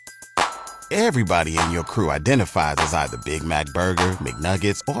Everybody in your crew identifies as either Big Mac Burger,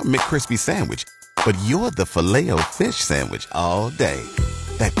 McNuggets, or McCrispy Sandwich. But you're the Filet-O-Fish Sandwich all day.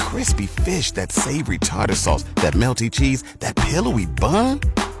 That crispy fish, that savory tartar sauce, that melty cheese, that pillowy bun.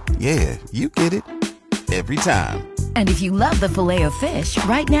 Yeah, you get it. Every time. And if you love the Filet-O-Fish,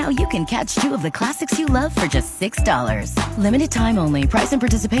 right now you can catch two of the classics you love for just $6. Limited time only. Price and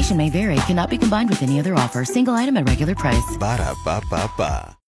participation may vary. Cannot be combined with any other offer. Single item at regular price.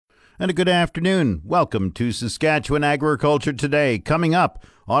 Ba-da-ba-ba-ba. And a good afternoon. Welcome to Saskatchewan Agriculture Today. Coming up,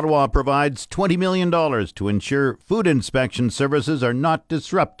 Ottawa provides $20 million to ensure food inspection services are not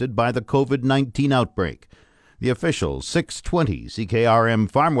disrupted by the COVID-19 outbreak. The official 620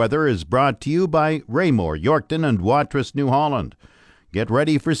 CKRM Farm Weather is brought to you by Raymore, Yorkton, and Watrous, New Holland. Get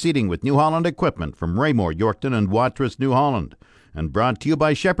ready for seeding with New Holland equipment from Raymore, Yorkton, and Watrous, New Holland. And brought to you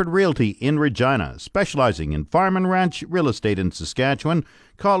by Shepherd Realty in Regina, specializing in farm and ranch real estate in Saskatchewan.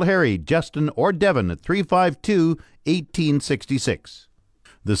 Call Harry, Justin, or Devon at 352-1866.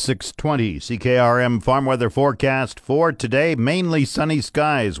 The 620 CKRM Farm Weather forecast for today: mainly sunny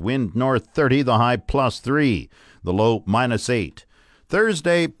skies, wind north 30, the high +3, the low -8.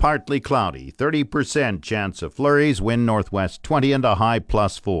 Thursday, partly cloudy, 30% chance of flurries, wind northwest 20 and a high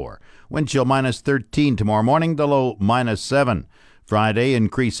 +4. Wind chill -13 tomorrow morning, the low -7. Friday,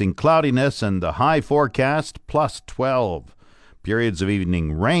 increasing cloudiness and the high forecast +12. Periods of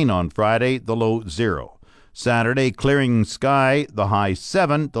evening rain on Friday, the low 0. Saturday, clearing sky, the high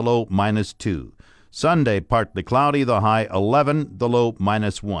 7, the low -2. Sunday, partly cloudy, the high 11, the low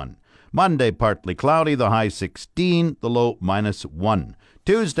 -1. Monday, partly cloudy, the high 16, the low -1.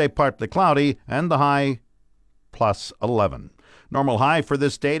 Tuesday, partly cloudy, and the high +11. Normal high for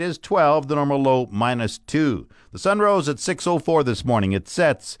this date is 12, the normal low -2. The sun rose at 6:04 this morning. It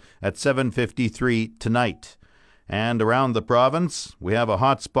sets at 7:53 tonight. And around the province, we have a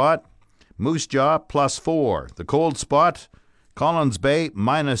hot spot, Moose Jaw +4. The cold spot, Collins Bay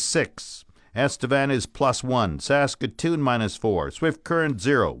 -6. Estevan is +1. Saskatoon -4. Swift Current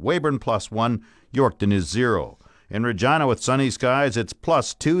 0. Weyburn +1. Yorkton is 0. In Regina with sunny skies, it's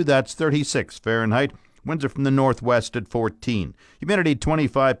 +2. That's 36 Fahrenheit. Winds are from the northwest at 14. Humidity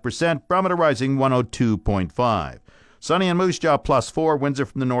 25%. Barometer rising 102.5. Sunny in Moose Jaw +4. Winds are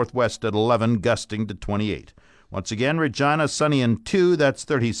from the northwest at 11, gusting to 28. Once again, Regina sunny in 2. That's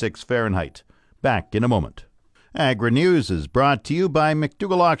 36 Fahrenheit. Back in a moment. Agri-News is brought to you by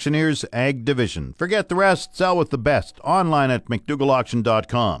McDougall Auctioneers Ag Division. Forget the rest, sell with the best. Online at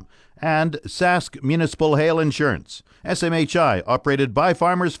mcdougallauction.com. And Sask Municipal Hail Insurance. SMHI, operated by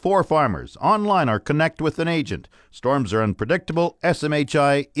farmers for farmers. Online or connect with an agent. Storms are unpredictable.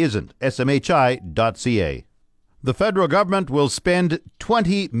 SMHI isn't. smhi.ca. The federal government will spend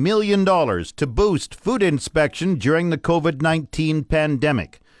 $20 million to boost food inspection during the COVID-19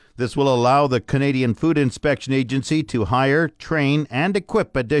 pandemic. This will allow the Canadian Food Inspection Agency to hire, train, and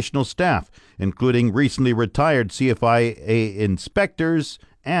equip additional staff, including recently retired CFIA inspectors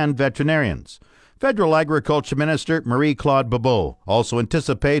and veterinarians. Federal Agriculture Minister Marie-Claude Bebeau also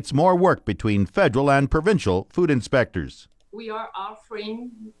anticipates more work between federal and provincial food inspectors. We are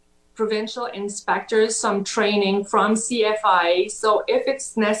offering provincial inspectors some training from CFIA, so if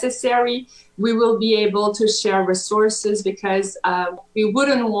it's necessary, we will be able to share resources because we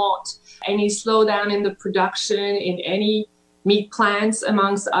wouldn't want any slowdown in the production in any meat plants,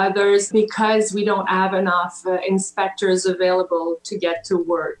 amongst others, because we don't have enough inspectors available to get to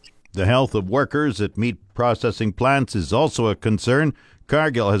work. The health of workers at meat processing plants is also a concern.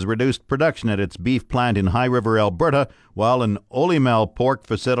 Cargill has reduced production at its beef plant in High River, Alberta, while an Olymel pork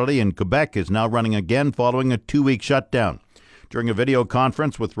facility in Quebec is now running again following a 2-week shutdown. During a video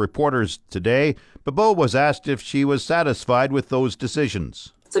conference with reporters today, Bebeau was asked if she was satisfied with those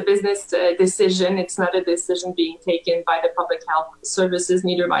decisions. It's a business decision. It's not a decision being taken by the public health services,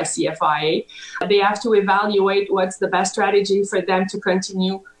 neither by CFIA. They have to evaluate what's the best strategy for them to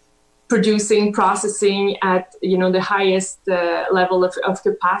continue producing, processing at the highest level of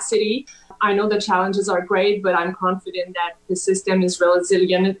capacity. I know the challenges are great, but I'm confident that the system is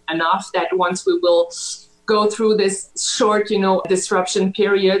resilient enough that once we will go through this short, disruption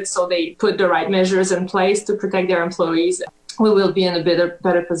period, so they put the right measures in place to protect their employees, we will be in a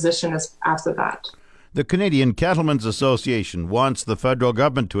better position after that. The Canadian Cattlemen's Association wants the federal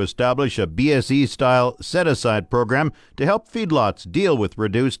government to establish a BSE-style set-aside program to help feedlots deal with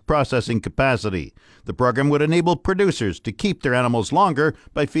reduced processing capacity. The program would enable producers to keep their animals longer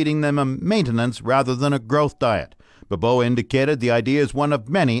by feeding them a maintenance rather than a growth diet. Bebeau indicated the idea is one of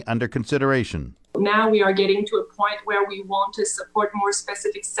many under consideration. Now we are getting to a point where we want to support more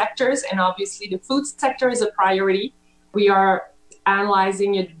specific sectors, and obviously the food sector is a priority. We are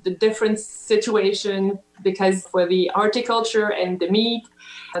analyzing the different situation, because for the horticulture and the meat,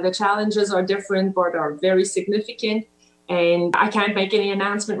 the challenges are different but are very significant. And I can't make any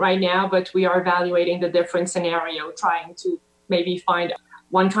announcement right now, but we are evaluating the different scenario, trying to maybe find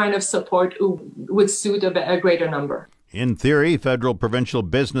one kind of support who would suit a greater number. In theory, federal provincial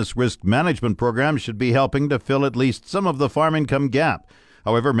business risk management programs should be helping to fill at least some of the farm income gap.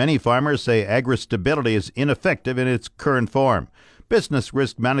 However, many farmers say agri-stability is ineffective in its current form. Business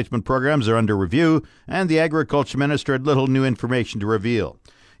risk management programs are under review, and the Agriculture Minister had little new information to reveal.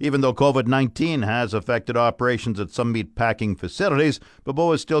 Even though COVID-19 has affected operations at some meat packing facilities,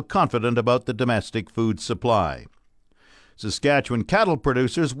 Bobo is still confident about the domestic food supply. Saskatchewan cattle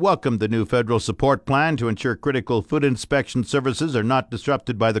producers welcomed the new federal support plan to ensure critical food inspection services are not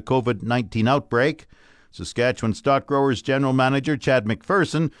disrupted by the COVID-19 outbreak. Saskatchewan Stock Growers General Manager Chad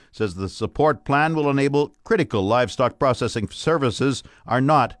McPherson says the support plan will enable critical livestock processing services are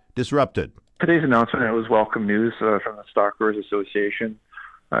not disrupted. Today's announcement, it was welcome news from the Stock Growers Association.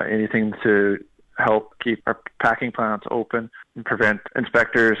 Anything to help keep our packing plants open and prevent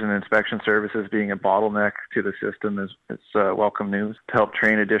inspectors and inspection services being a bottleneck to the system is welcome news. To help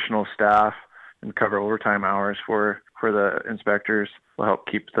train additional staff and cover overtime hours for the inspectors will help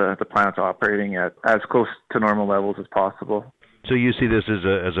keep the plants operating at as close to normal levels as possible. So you see this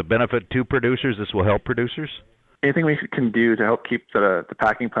as a benefit to producers? This will help producers? Anything we can do to help keep the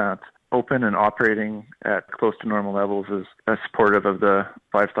packing plants open and operating at close to normal levels is supportive of the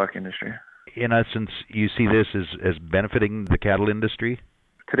livestock industry. In essence, you see this as benefiting the cattle industry?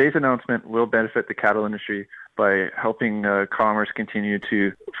 Today's announcement will benefit the cattle industry by helping commerce continue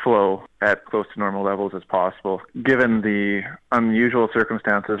to flow at close to normal levels as possible, given the unusual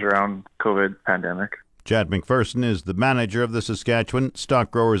circumstances around COVID pandemic. Chad McPherson is the manager of the Saskatchewan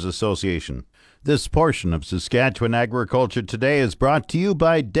Stock Growers Association. This portion of Saskatchewan Agriculture Today is brought to you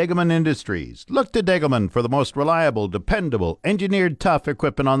by Degelman Industries. Look to Degelman for the most reliable, dependable, engineered tough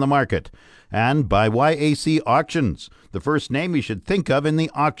equipment on the market. And by YAC Auctions, the first name you should think of in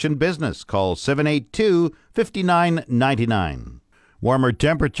the auction business. Call 782-5999. Warmer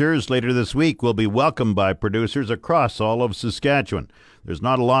temperatures later this week will be welcomed by producers across all of Saskatchewan. There's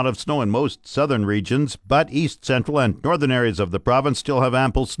not a lot of snow in most southern regions, but east, central, and northern areas of the province still have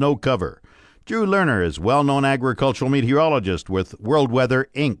ample snow cover. Drew Lerner is well-known agricultural meteorologist with World Weather,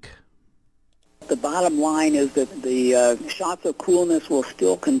 Inc. The bottom line is that the shots of coolness will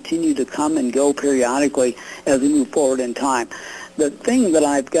still continue to come and go periodically as we move forward in time. The thing that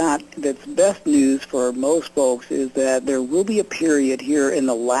I've got that's best news for most folks is that there will be a period here in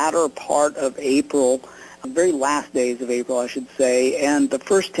the latter part of April, very last days of April, I should say, and the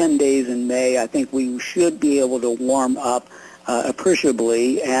first 10 days in May. I think we should be able to warm up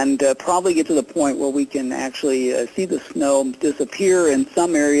appreciably and probably get to the point where we can actually see the snow disappear in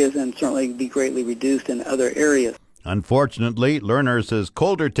some areas and certainly be greatly reduced in other areas. Unfortunately, Lerner says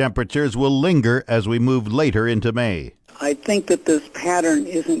colder temperatures will linger as we move later into May. I think that this pattern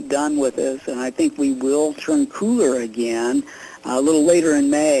isn't done with us, and I think we will turn cooler again a little later in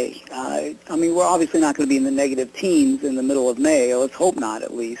May. I mean, we're obviously not going to be in the negative teens in the middle of May. Let's hope not,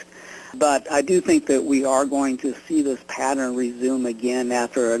 at least. But I do think that we are going to see this pattern resume again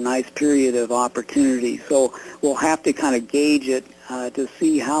after a nice period of opportunity. So we'll have to kind of gauge it to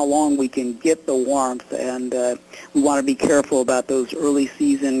see how long we can get the warmth. And we want to be careful about those early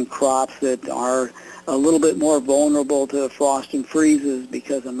season crops that are a little bit more vulnerable to frost and freezes,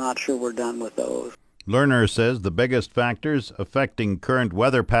 because I'm not sure we're done with those. Lerner says the biggest factors affecting current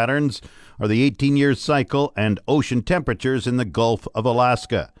weather patterns are the 18-year cycle and ocean temperatures in the Gulf of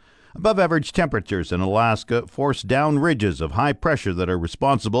Alaska. Above-average temperatures in Alaska force down ridges of high pressure that are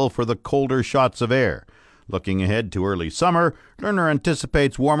responsible for the colder shots of air. Looking ahead to early summer, Lerner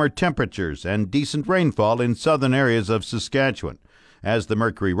anticipates warmer temperatures and decent rainfall in southern areas of Saskatchewan. As the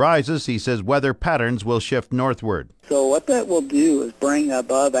mercury rises, he says weather patterns will shift northward. So what that will do is bring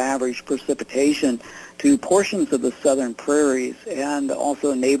above-average precipitation to portions of the southern prairies and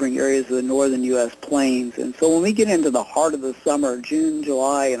also neighboring areas of the northern U.S. plains. And so when we get into the heart of the summer, June,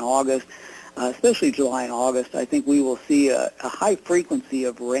 July, and August, especially July and August, I think we will see a high frequency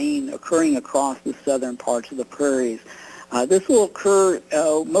of rain occurring across the southern parts of the prairies. This will occur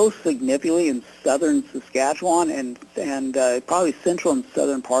most significantly in southern Saskatchewan and probably central and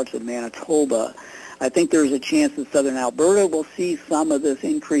southern parts of Manitoba. I think there's a chance that southern Alberta will see some of this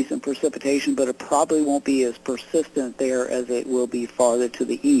increase in precipitation, but it probably won't be as persistent there as it will be farther to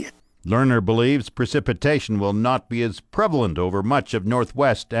the east. Lerner believes precipitation will not be as prevalent over much of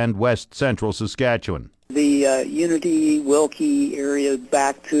northwest and west central Saskatchewan. The Unity, Wilkie area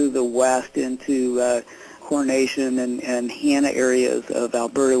back to the west into Coronation and Hanna areas of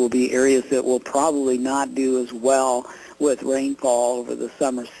Alberta will be areas that will probably not do as well with rainfall over the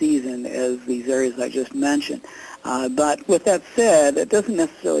summer season as these areas I just mentioned. But with that said, it doesn't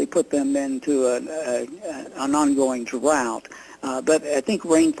necessarily put them into an ongoing drought. But I think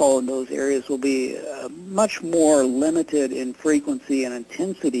rainfall in those areas will be much more limited in frequency and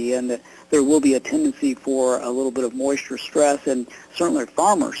intensity, and there will be a tendency for a little bit of moisture stress and certainly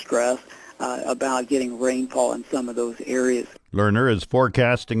farmer stress about getting rainfall in some of those areas. Lerner is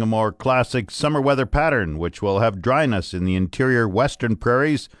forecasting a more classic summer weather pattern, which will have dryness in the interior western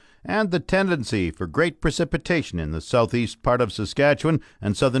prairies and the tendency for great precipitation in the southeast part of Saskatchewan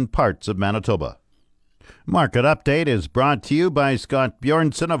and southern parts of Manitoba. Market Update is brought to you by Scott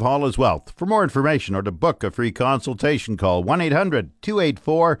Bjornson of Hall's Wealth. For more information or to book a free consultation, call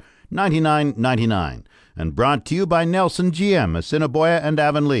 1-800-284-9999. And brought to you by Nelson GM, Assiniboia and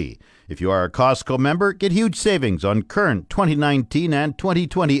Avonlea. If you are a Costco member, get huge savings on current 2019 and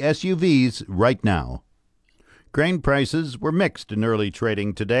 2020 SUVs right now. Grain prices were mixed in early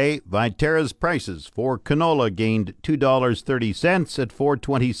trading today. Viterra's prices for canola gained $2.30 at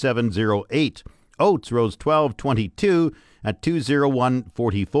 $427.08. Oats rose $12.22 at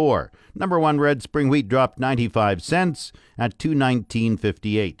 $201.44. Number 1 red spring wheat dropped 95 cents at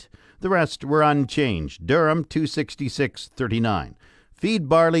 $219.58. The rest were unchanged. Durum $266.39. Feed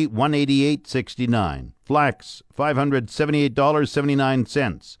barley $188.69. Flax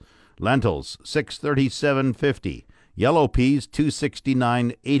 $578.79. Lentils $637.50. Yellow peas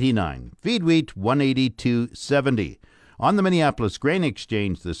 $269.89. Feed wheat $182.70. On the Minneapolis Grain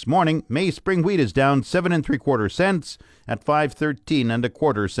Exchange this morning, May spring wheat is down 7 3/4 cents at $5.13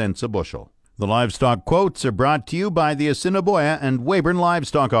 1/4 cents a bushel. The livestock quotes are brought to you by the Assiniboia and Weyburn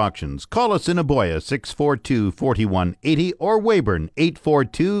Livestock Auctions. Call Assiniboia 642-4180 or Weyburn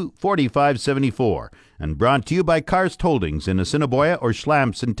 842-4574. And brought to you by Karst Holdings in Assiniboia or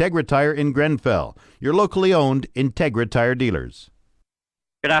Schlamps Integra Tire in Grenfell, your locally owned Integra Tire dealers.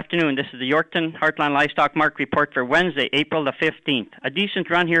 Good afternoon. This is the Yorkton Heartland Livestock Market Report for Wednesday, April the 15th. A decent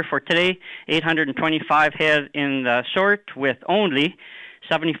run here for today, 825 head in the sort with only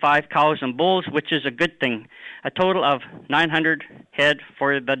 75 cows and bulls, which is a good thing. A total of 900 head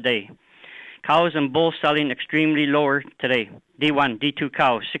for the day. Cows and bulls selling extremely lower today. D1, D2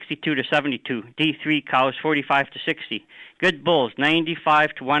 cows, 62 to 72. D3 cows, 45 to 60. Good bulls,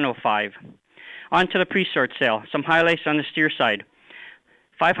 95 to 105. On to the pre-sort sale. Some highlights on the steer side.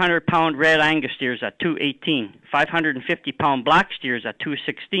 500-pound red Angus steers at $218, 550-pound black steers at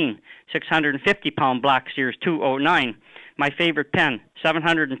 $216, 650-pound black steers $209. My favorite pen,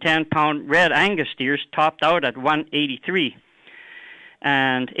 710-pound red Angus steers topped out at $183,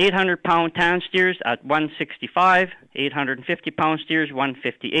 and 800-pound tan steers at $165, 850-pound steers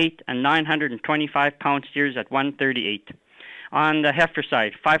 $158, and 925-pound steers at $138. On the heifer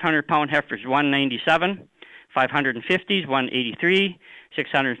side, 500-pound heifers $197, 550s $183.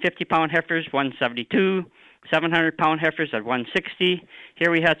 650-pound heifers, 172, 700-pound heifers at 160.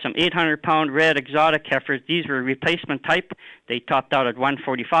 Here we had some 800-pound red exotic heifers. These were replacement type. They topped out at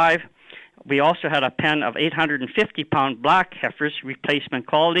 145. We also had a pen of 850-pound black heifers, replacement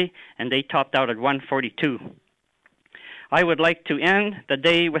quality, and they topped out at 142. I would like to end the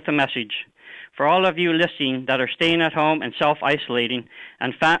day with a message. For all of you listening that are staying at home and self-isolating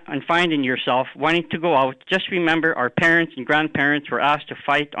and finding yourself wanting to go out, just remember our parents and grandparents were asked to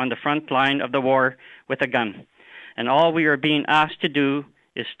fight on the front line of the war with a gun. And all we are being asked to do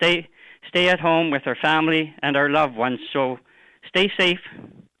is stay at home with our family and our loved ones. So stay safe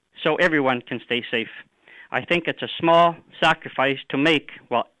so everyone can stay safe. I think it's a small sacrifice to make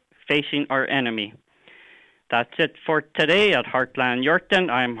while facing our enemy. That's it for today at Heartland Yorkton.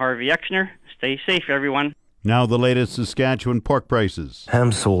 I'm Harvey Exner. Stay safe, everyone. Now the latest Saskatchewan pork prices.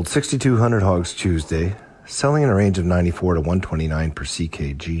 Ham sold 6,200 hogs Tuesday, selling in a range of 94 to 129 per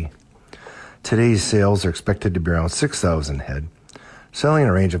CKG. Today's sales are expected to be around 6,000 head, selling in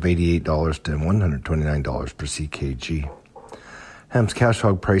a range of $88 to $129 per CKG. Ham's cash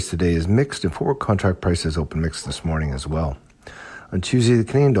hog price today is mixed, and forward contract prices open mixed this morning as well. On Tuesday, the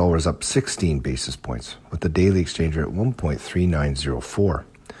Canadian dollar is up 16 basis points, with the daily exchange rate at 1.3904.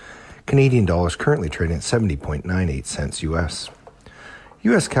 Canadian dollars currently trading at 70.98 cents U.S.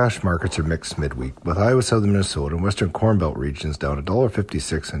 U.S. cash markets are mixed midweek, with Iowa, southern Minnesota, and western Corn Belt regions down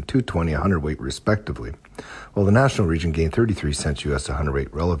 $1.56 and $2.20 a hundredweight respectively, while the national region gained 33 cents U.S. a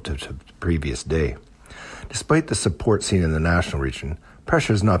hundredweight relative to the previous day. Despite the support seen in the national region,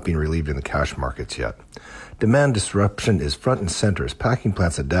 pressure has not been relieved in the cash markets yet. Demand disruption is front and center as packing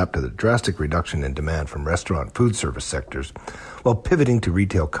plants adapt to the drastic reduction in demand from restaurant and food service sectors while pivoting to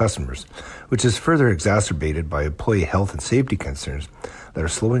retail customers, which is further exacerbated by employee health and safety concerns that are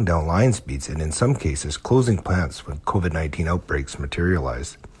slowing down line speeds and in some cases closing plants when COVID-19 outbreaks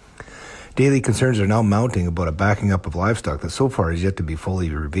materialize. Daily concerns are now mounting about a backing up of livestock that so far is yet to be fully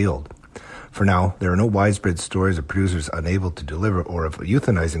revealed. For now, there are no widespread stories of producers unable to deliver or of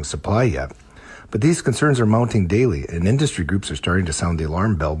euthanizing supply yet. But these concerns are mounting daily, and industry groups are starting to sound the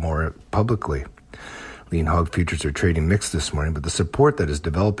alarm bell more publicly. Lean hog futures are trading mixed this morning, but the support that is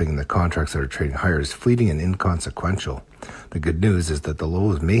developing in the contracts that are trading higher is fleeting and inconsequential. The good news is that the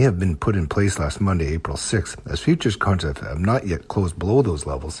lows may have been put in place last Monday, April 6th, as futures contracts have not yet closed below those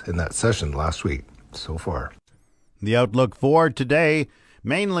levels in that session last week so far. The outlook for today,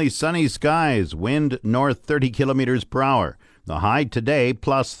 mainly sunny skies, wind north 30 kilometers per hour. The high today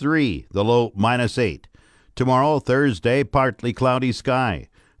 +3, the low -8. Tomorrow, Thursday, partly cloudy sky.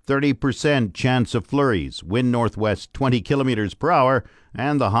 30% chance of flurries, wind northwest 20 kilometers per hour,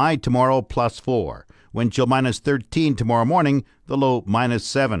 and the high tomorrow +4. Wind chill -13 tomorrow morning, the low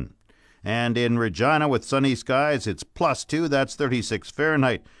 -7. And in Regina with sunny skies, it's +2, that's 36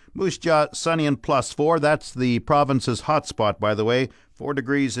 Fahrenheit. Moose Jaw, sunny and +4, that's the province's hot spot, by the way, 4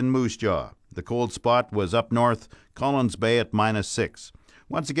 degrees in Moose Jaw. The cold spot was up north, Collins Bay at -6.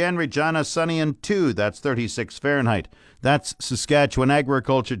 Once again, Regina, sunny and 2, that's 36 Fahrenheit. That's Saskatchewan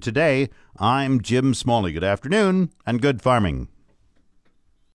Agriculture Today. I'm Jim Smalley. Good afternoon and good farming.